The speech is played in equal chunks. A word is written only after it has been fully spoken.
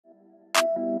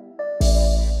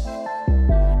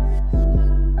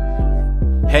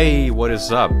Hey, what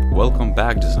is up? Welcome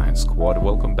back, Design Squad.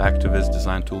 Welcome back to this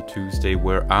Design Tool Tuesday,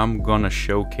 where I'm gonna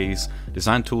showcase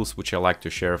design tools which I like to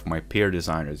share with my peer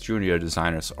designers, junior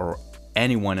designers, or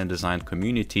anyone in design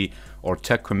community or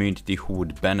tech community who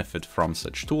would benefit from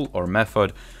such tool or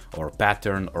method or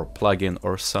pattern or plugin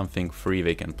or something free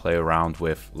they can play around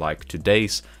with, like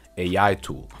today's AI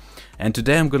tool. And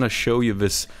today I'm gonna show you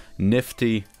this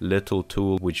nifty little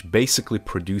tool which basically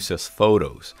produces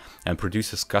photos and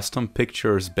produces custom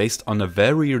pictures based on a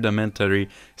very rudimentary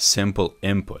simple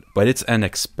input. But it's an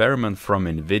experiment from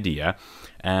NVIDIA,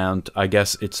 and I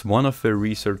guess it's one of the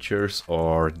researchers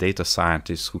or data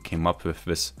scientists who came up with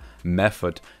this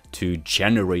method to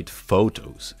generate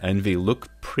photos, and they look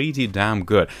pretty damn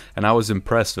good. And I was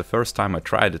impressed. The first time I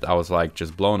tried it, I was like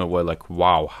just blown away, like,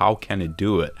 wow, how can it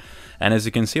do it? And as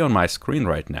you can see on my screen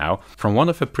right now, from one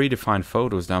of the predefined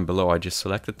photos down below, I just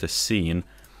selected the scene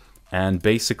and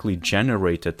basically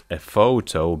generated a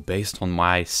photo based on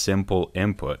my simple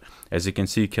input. As you can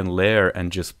see, you can layer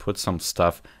and just put some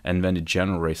stuff, and then it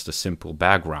generates the simple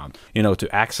background. You know,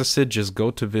 to access it, just go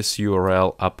to this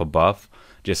URL up above.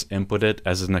 Just input it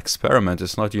as an experiment.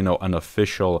 It's not, you know, an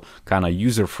official kind of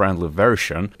user-friendly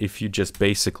version. If you just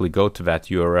basically go to that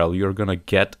URL, you're gonna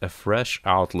get a fresh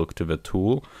outlook to the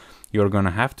tool. You're gonna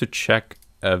have to check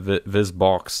this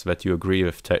box that you agree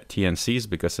with TNCs,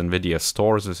 because NVIDIA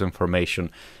stores this information,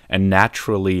 and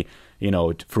naturally, you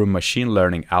know, through machine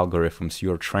learning algorithms,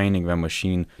 you're training the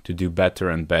machine to do better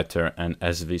and better. And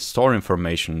as they store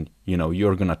information, you know,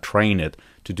 you're gonna train it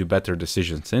to do better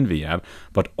decisions in the app.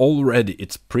 But already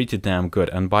it's pretty damn good.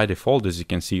 And by default, as you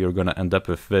can see, you're gonna end up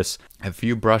with this, a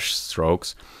few brush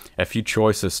strokes, a few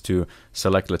choices to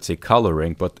select, let's say,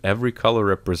 coloring, but every color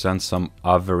represents some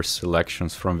other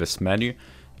selections from this menu.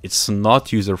 It's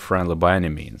not user-friendly by any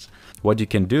means. What you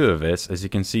can do with this, as you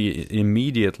can see,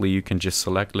 immediately you can just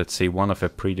select, let's say, one of the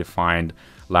predefined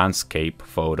landscape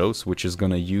photos, which is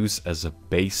going to use as a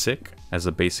basic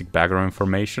background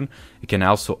information. You can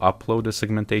also upload a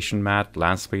segmentation mat,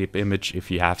 landscape image.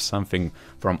 If you have something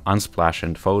from Unsplash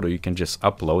and photo, you can just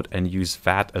upload and use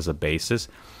that as a basis.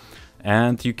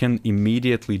 And you can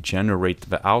immediately generate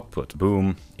the output.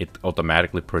 Boom, it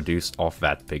automatically produced off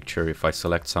that picture. If I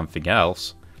select something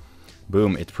else,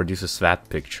 boom, it produces that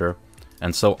picture.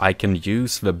 And so I can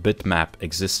use the bitmap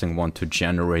existing one to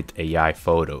generate AI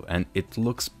photo, and it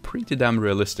looks pretty damn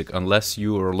realistic. Unless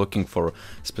you are looking for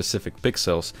specific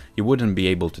pixels, you wouldn't be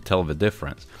able to tell the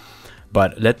difference.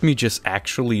 But let me just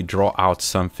actually draw out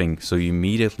something so you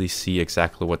immediately see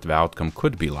exactly what the outcome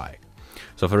could be like.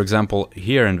 So for example,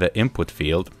 here in the input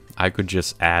field, I could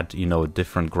just add, you know,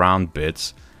 different ground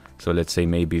bits. So let's say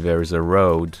maybe there's a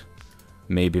road,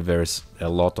 maybe there's a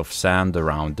lot of sand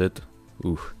around it.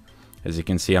 Ooh. As you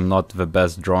can see, I'm not the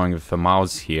best drawing with the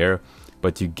mouse here,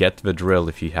 but you get the drill.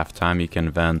 If you have time, you can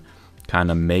then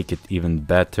kind of make it even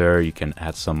better. You can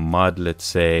add some mud, let's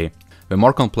say. The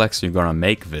more complex you're gonna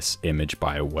make this image,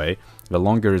 by the way, the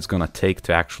longer it's gonna take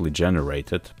to actually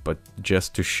generate it. But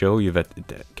just to show you that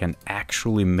it can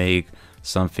actually make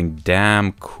something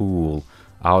damn cool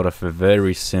out of a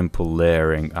very simple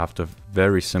layering, after a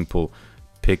very simple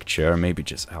picture, maybe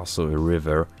just also a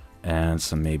river and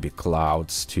some maybe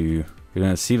clouds too. You're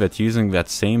gonna see that using that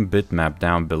same bitmap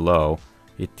down below,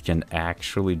 it can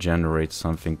actually generate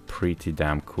something pretty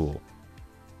damn cool.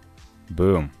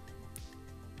 Boom.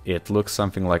 It looks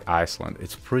something like Iceland.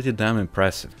 It's pretty damn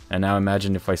impressive. And now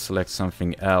imagine if I select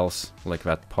something else, like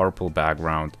that purple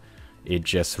background, it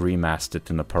just remasked it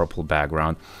in a purple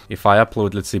background. If I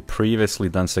upload, let's say, previously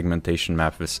done segmentation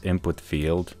map, this input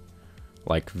field,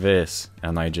 like this,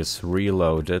 and I just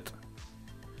reload it,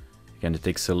 again, it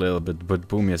takes a little bit, but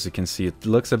boom, as you can see, it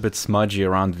looks a bit smudgy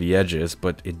around the edges,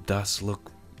 but it does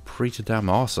look pretty damn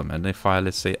awesome. And if I,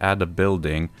 let's say, add a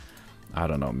building, I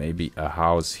don't know, maybe a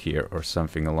house here or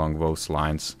something along those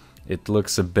lines, it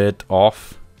looks a bit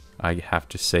off, I have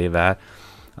to say that.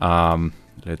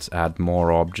 Let's add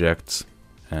more objects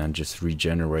and just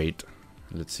regenerate.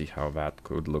 Let's see how that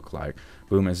could look like.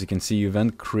 Boom, as you can see, you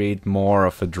then create more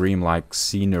of a dreamlike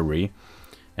scenery.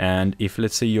 And if,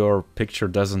 let's say, your picture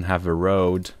doesn't have a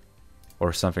road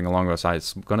or something along those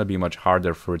lines, it's gonna be much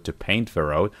harder for it to paint the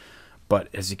road. But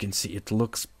as you can see, it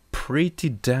looks pretty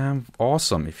damn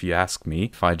awesome, if you ask me.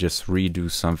 If I just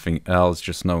redo something else,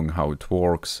 just knowing how it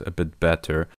works a bit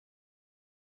better,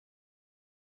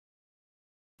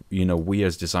 you know, we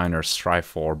as designers strive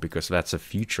for, because that's a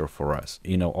future for us.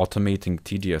 You know, automating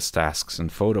tedious tasks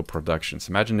and photo productions.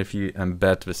 Imagine if you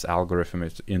embed this algorithm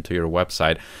into your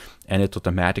website and it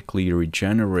automatically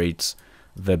regenerates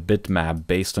the bitmap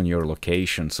based on your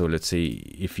location. So let's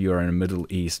see, if you're in the Middle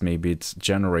East, maybe it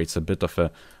generates a bit of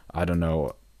a, I don't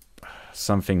know,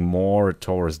 something more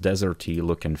towards deserty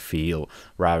look and feel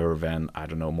rather than, I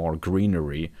don't know, more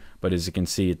greenery. But as you can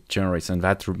see, it generates, and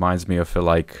that reminds me of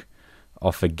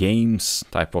a games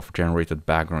type of generated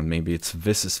background. Maybe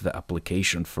this is the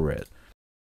application for it.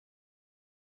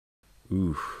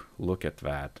 Ooh, look at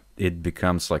that. It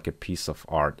becomes like a piece of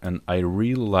art, and I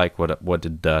really like what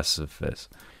it does with this.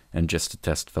 And just to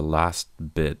test the last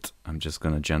bit, I'm just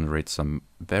gonna generate some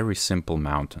very simple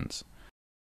mountains.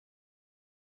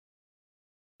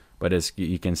 But as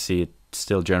you can see, it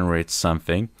still generates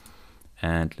something.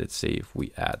 And let's see if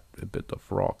we add a bit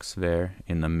of rocks there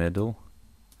in the middle,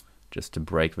 just to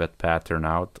break that pattern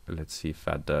out. Let's see if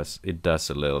that does. It does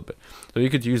a little bit. So you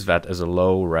could use that as a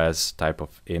low res type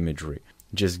of imagery.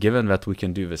 Just given that we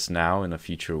can do this now, in the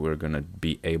future we're going to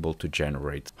be able to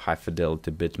generate high fidelity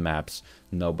bitmaps.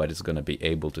 Nobody's going to be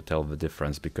able to tell the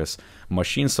difference, because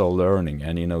machines are learning.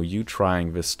 And you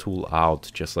trying this tool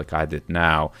out just like I did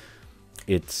now,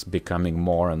 it's becoming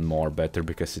more and more better,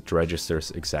 because it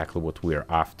registers exactly what we're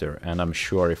after. And I'm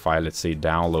sure if I, let's say,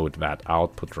 download that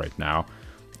output right now,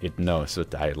 it knows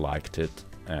that I liked it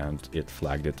and it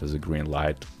flagged it as a green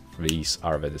light. These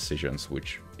are the decisions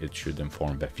which it should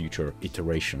inform the future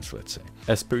iterations, let's say.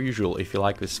 As per usual, if you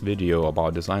like this video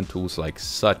about design tools like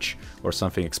such, or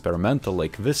something experimental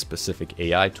like this specific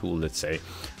AI tool, let's say,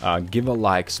 give a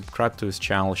like, subscribe to this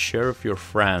channel, share with your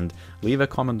friend, leave a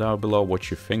comment down below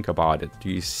what you think about it. Do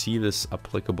you see this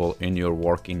applicable in your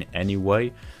work in any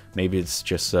way? Maybe it's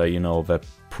just, the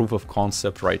proof of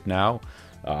concept right now.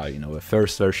 The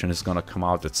first version is gonna come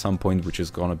out at some point, which is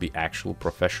gonna be actual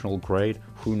professional grade,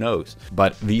 who knows.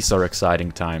 But these are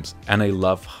exciting times, and I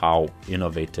love how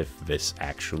innovative this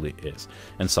actually is.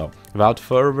 And so, without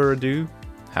further ado,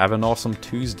 have an awesome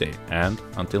Tuesday, and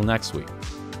until next week.